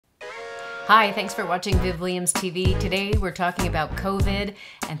Hi, thanks for watching Viv Williams TV. Today we're talking about COVID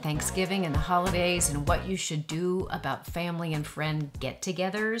and Thanksgiving and the holidays and what you should do about family and friend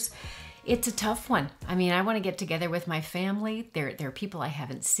get-togethers. It's a tough one. I mean, I want to get together with my family. There are people I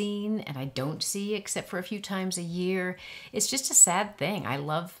haven't seen and I don't see except for a few times a year. It's just a sad thing. I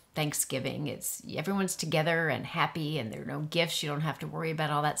love Thanksgiving. It's everyone's together and happy and there are no gifts. You don't have to worry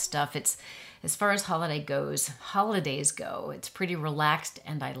about all that stuff. It's as far as holidays go, it's pretty relaxed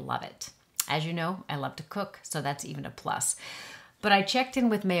and I love it. As you know, I love to cook, so that's even a plus. But I checked in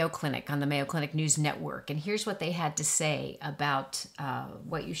with Mayo Clinic on the Mayo Clinic News Network, and here's what they had to say about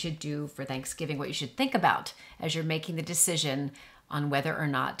what you should do for Thanksgiving, what you should think about as you're making the decision on whether or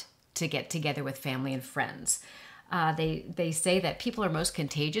not to get together with family and friends. They say that people are most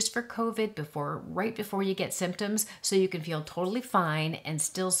contagious for COVID right before you get symptoms, so you can feel totally fine and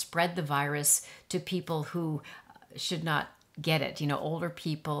still spread the virus to people who should not get it, older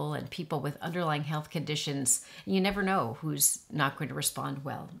people and people with underlying health conditions. You never know who's not going to respond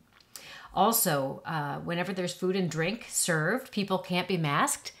well. Also, whenever there's food and drink served, people can't be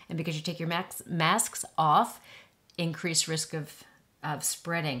masked. And because you take your masks off, increased risk of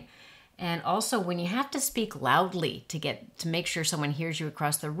spreading. And also, when you have to speak loudly to make sure someone hears you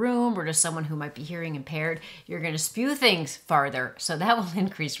across the room or to someone who might be hearing impaired, you're going to spew things farther. So that will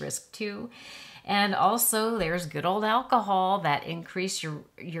increase risk too. And also, there's good old alcohol that increase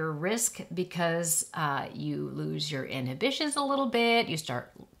your risk because you lose your inhibitions a little bit. You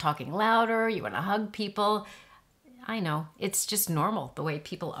start talking louder. You want to hug people. I know, it's just normal the way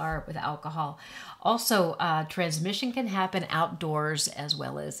people are with alcohol. Also, transmission can happen outdoors as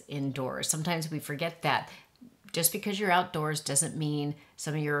well as indoors. Sometimes we forget that. Just because you're outdoors doesn't mean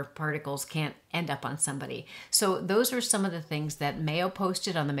some of your particles can't end up on somebody. So those are some of the things that Mayo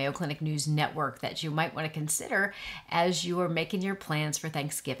posted on the Mayo Clinic News Network that you might want to consider as you are making your plans for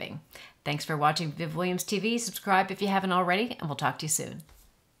Thanksgiving. Thanks for watching Viv Williams TV. Subscribe if you haven't already, and we'll talk to you soon.